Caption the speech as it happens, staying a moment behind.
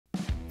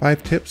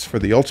5 tips for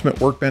the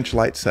ultimate workbench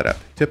light setup.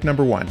 Tip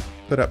number 1,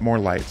 put up more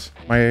lights.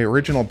 My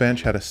original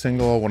bench had a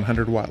single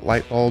 100 watt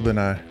light bulb in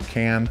a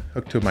can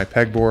hooked to my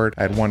pegboard.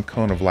 I had 1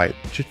 cone of light.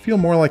 It should feel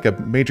more like a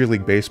Major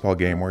League Baseball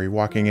game where you're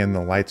walking in,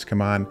 the lights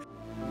come on.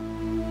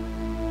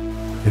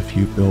 If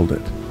you build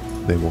it,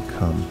 they will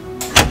come.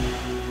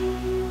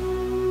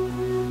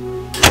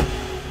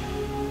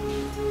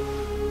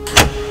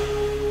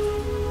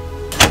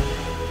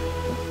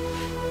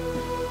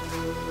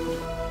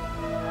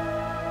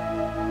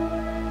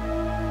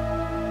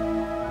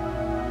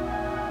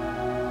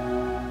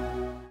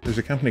 There's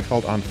a company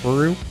called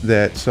AMPERAGE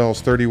that sells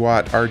 30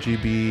 watt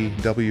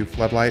RGB W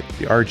floodlight.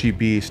 The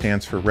RGB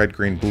stands for red,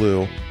 green,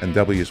 blue, and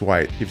W is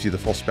white. It gives you the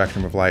full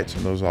spectrum of lights,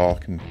 and those all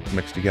can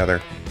mix together.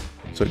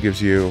 So it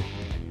gives you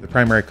the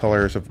primary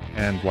colors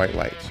and white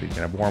light. So you can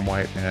have warm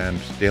white and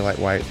daylight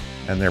white,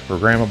 and they're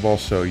programmable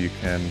so you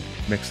can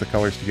mix the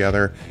colors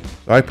together.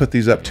 So I put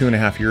these up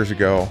 2.5 years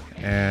ago,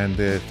 and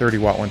the 30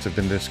 watt ones have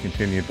been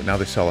discontinued, but now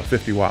they sell a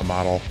 50 watt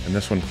model, and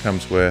this one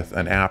comes with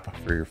an app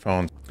for your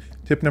phone.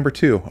 Tip number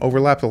 2,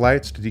 overlap the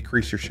lights to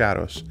decrease your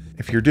shadows.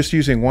 If you're just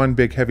using one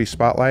big heavy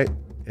spotlight,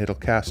 it'll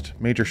cast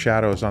major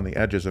shadows on the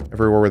edges of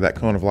everywhere where that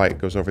cone of light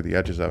goes over the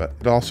edges of it.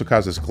 It also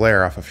causes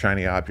glare off of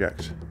shiny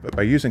objects. But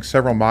by using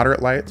several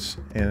moderate lights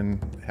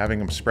and having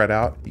them spread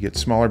out, you get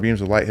smaller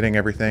beams of light hitting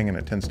everything, and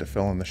it tends to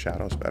fill in the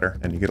shadows better,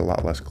 and you get a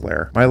lot less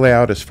glare. My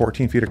layout is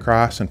 14 feet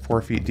across and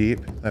 4 feet deep.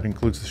 That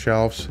includes the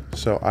shelves.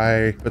 So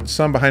I put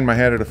some behind my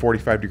head at a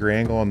 45-degree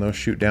angle, and those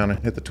shoot down and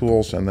hit the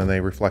tools, and then they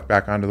reflect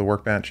back onto the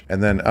workbench.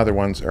 And then other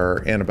ones are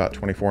in about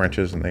 24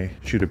 inches, and they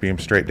shoot a beam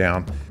straight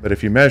down. But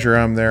if you measure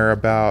them, they're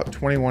about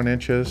 21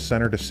 inches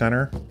center to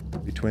center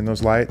between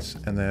those lights,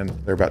 and then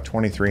they're about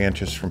 23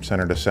 inches from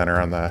center to center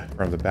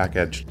from the back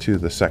edge to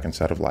the second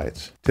set of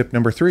lights. Tip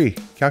number 3,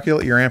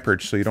 calculate your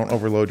amperage so you don't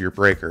overload your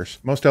breakers.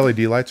 Most LED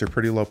lights are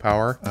pretty low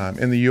power.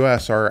 In the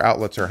US, our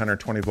outlets are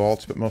 120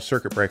 volts, but most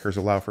circuit breakers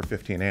allow for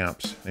 15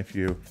 amps. If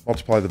you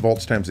multiply the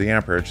volts times the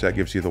amperage, that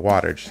gives you the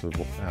wattage. So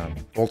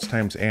volts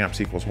times amps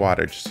equals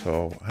wattage.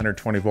 So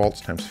 120 volts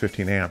times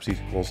 15 amps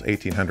equals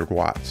 1800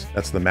 watts.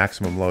 That's the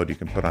maximum load you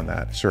can put on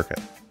that circuit.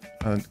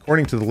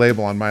 According to the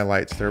label on my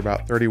lights, they're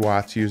about 30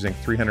 watts using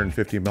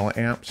 350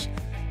 milliamps.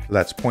 So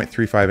that's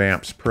 0.35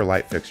 amps per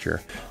light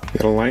fixture.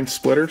 Got a line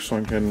splitter so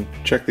I can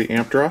check the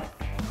amp draw.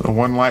 The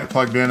one light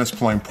plugged in is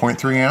pulling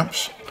 0.3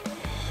 amps.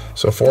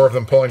 So 4 of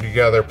them pulling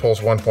together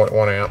pulls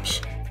 1.1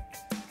 amps.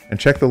 And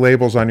check the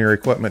labels on your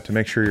equipment to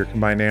make sure your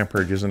combined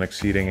amperage isn't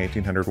exceeding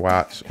 1800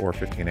 watts or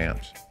 15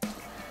 amps.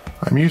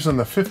 I'm using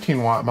the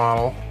 15 watt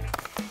model.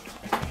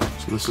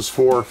 So this is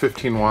 4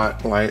 15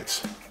 watt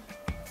lights,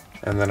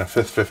 and then a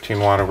 5th 15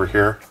 watt over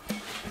here.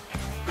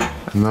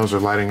 And those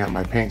are lighting up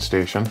my paint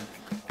station.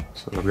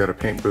 So I've got a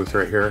paint booth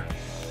right here.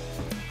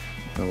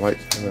 The light,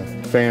 the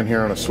fan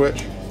here on a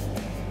switch.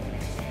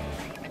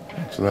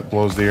 So that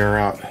blows the air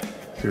out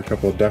through a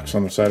couple of ducts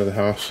on the side of the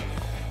house.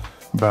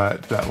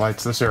 But that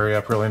lights this area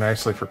up really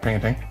nicely for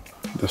painting.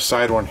 The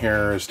side one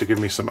here is to give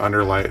me some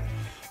underlight.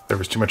 There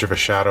was too much of a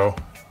shadow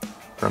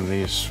from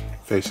these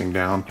facing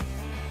down.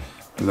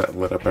 That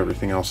lit up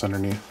everything else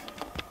underneath.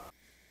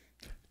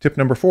 Tip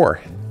number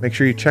 4, make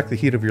sure you check the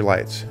heat of your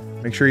lights.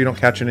 Make sure you don't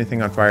catch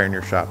anything on fire in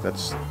your shop.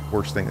 That's the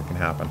worst thing that can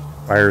happen.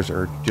 Fires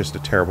are just a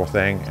terrible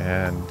thing,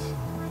 and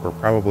we're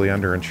probably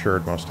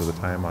underinsured most of the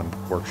time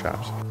on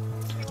workshops.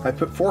 I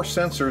put 4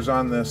 sensors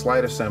on this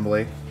light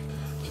assembly.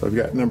 So I've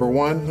got number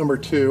 1, number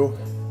 2,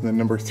 then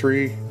number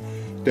 3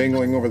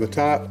 dangling over the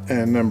top,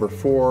 and number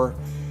 4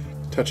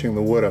 touching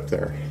the wood up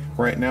there.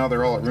 Right now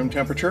they're all at room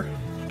temperature.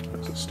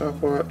 That's a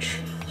stopwatch.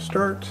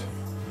 Start.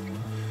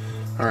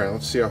 All right,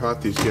 let's see how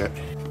hot these get.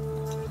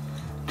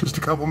 Just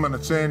a couple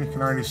minutes in, you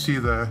can already see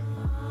the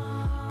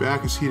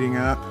back is heating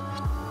up.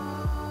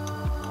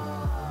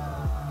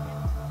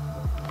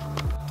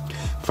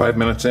 5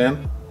 minutes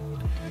in,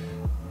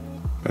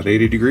 about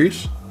 80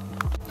 degrees.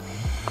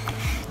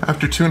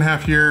 After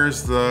 2.5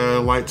 years,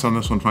 the lights on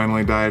this one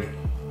finally died.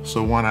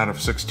 So 1 out of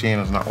 16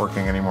 is not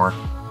working anymore.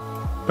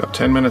 About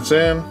 10 minutes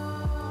in,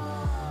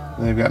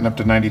 they've gotten up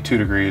to 92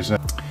 degrees.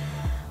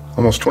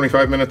 Almost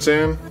 25 minutes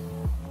in,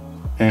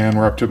 and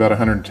we're up to about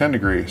 110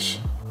 degrees.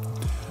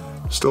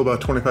 Still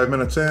about 25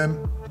 minutes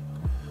in,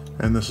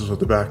 and this is what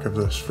the back of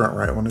this front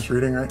right one is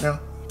reading right now.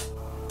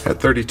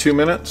 At 32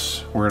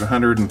 minutes, we're at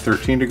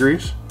 113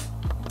 degrees.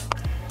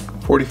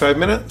 45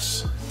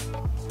 minutes,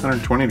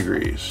 120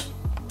 degrees.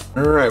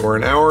 All right, we're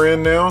an hour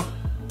in now,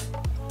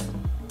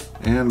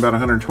 and about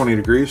 120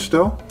 degrees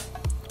still.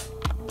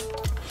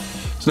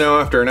 So now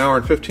after an hour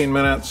and 15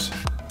 minutes,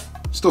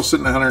 still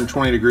sitting at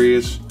 120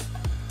 degrees,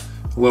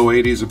 low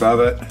 80s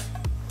above it.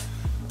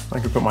 I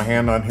can put my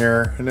hand on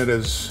here, and it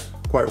is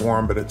quite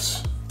warm, but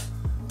it's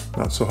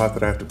not so hot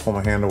that I have to pull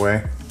my hand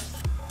away.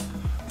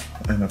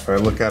 And if I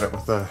look at it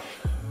with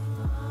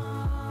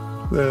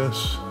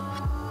this,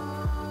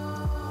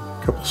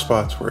 a couple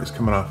spots where it's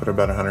coming off at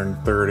about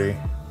 130,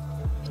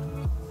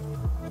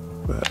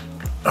 but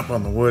up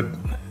on the wood,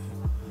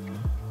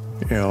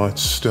 you know,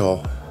 it's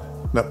still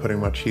not putting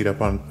much heat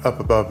up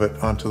above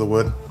it onto the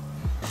wood.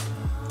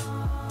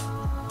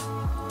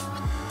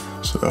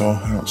 So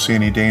I don't see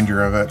any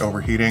danger of it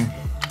overheating.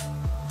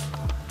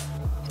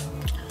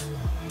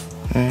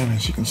 And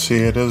as you can see,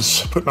 it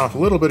is putting off a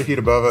little bit of heat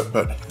above it,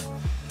 but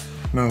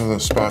none of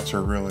those spots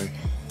are really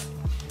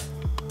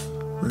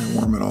very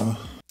warm at all.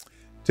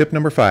 Tip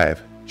number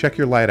 5, check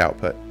your light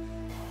output.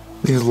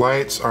 These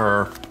lights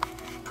are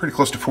pretty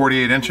close to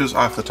 48 inches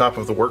off the top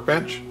of the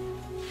workbench.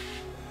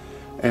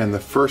 And the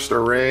first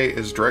array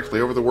is directly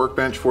over the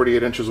workbench,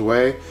 48 inches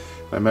away.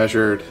 I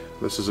measured,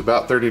 this is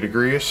about 30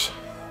 degrees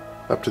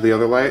up to the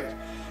other light,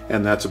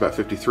 and that's about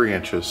 53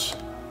 inches.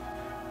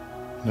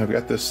 And I've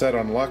got this set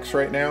on lux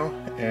right now,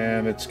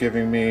 and it's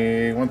giving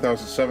me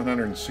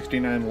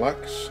 1,769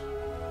 lux.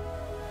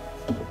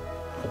 I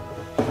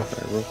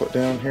roll it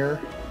down here.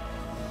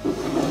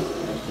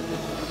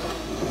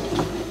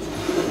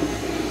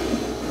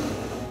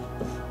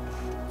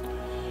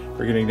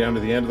 We're getting down to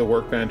the end of the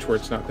workbench where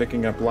it's not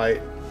picking up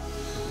light.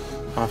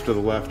 Off to the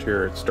left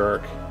here, it's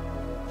dark.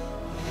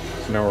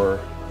 So now we're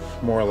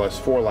more or less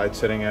 4 lights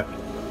hitting it.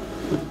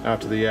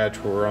 Out to the edge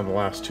where we're on the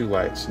last 2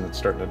 lights, and it's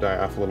starting to die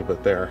off a little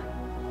bit there.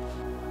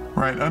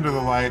 Right under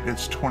the light,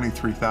 it's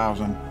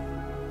 23,000.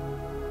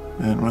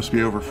 And it must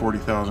be over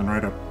 40,000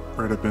 right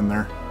up in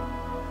there,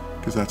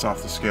 because that's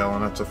off the scale,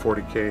 and that's a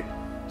 40K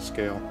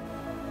scale.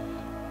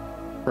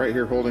 Right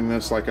here holding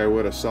this like I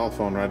would a cell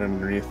phone, right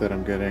underneath it,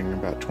 I'm getting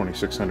about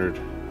 2,600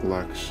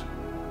 lux.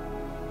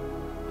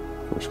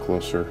 Of course,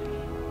 closer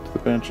to the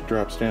bench it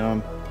drops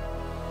down,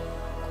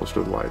 closer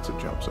to the lights it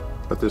jumps up.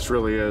 But this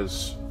really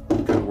is a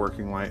good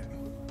working light.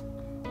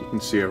 You can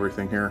see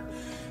everything here.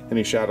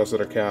 Any shadows that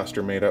are cast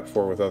are made up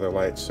for with other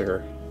lights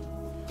here.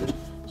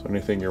 So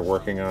anything you're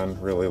working on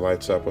really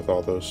lights up with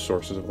all those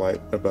sources of light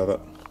above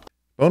it.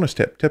 Bonus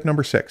tip, tip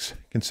number 6.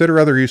 Consider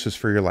other uses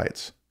for your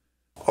lights.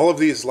 All of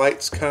these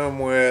lights come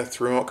with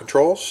remote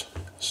controls,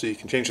 so you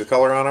can change the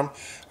color on them.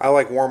 I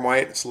like warm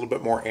white, it's a little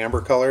bit more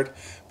amber colored,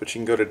 but you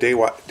can go to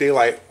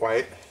daylight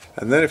white.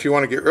 And then if you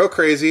want to get real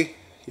crazy,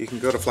 you can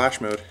go to flash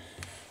mode.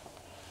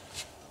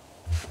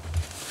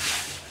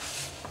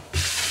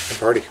 And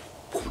party.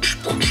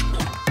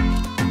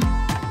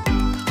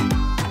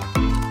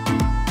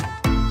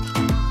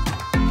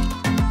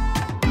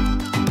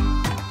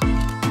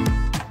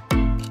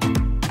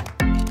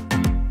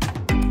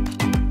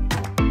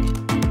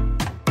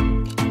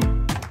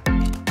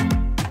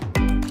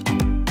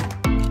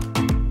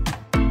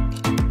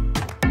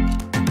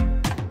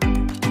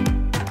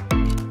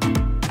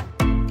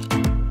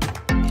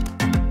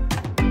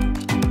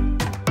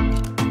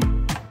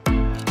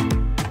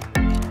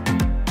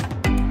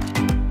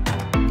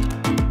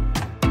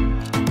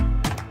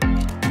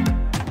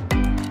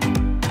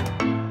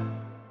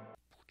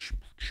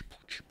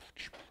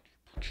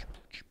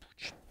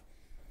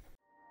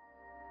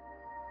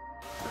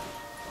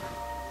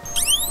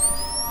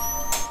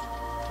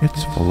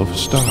 It's full of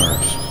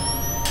stars.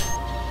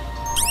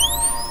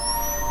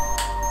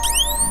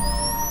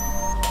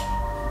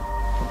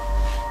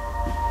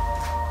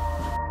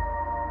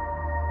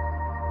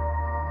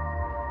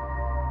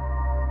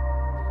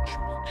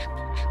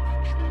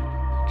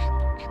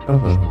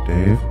 Hello,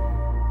 Dave.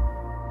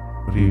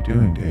 What are you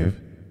doing,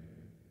 Dave?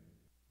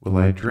 Will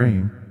I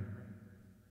dream?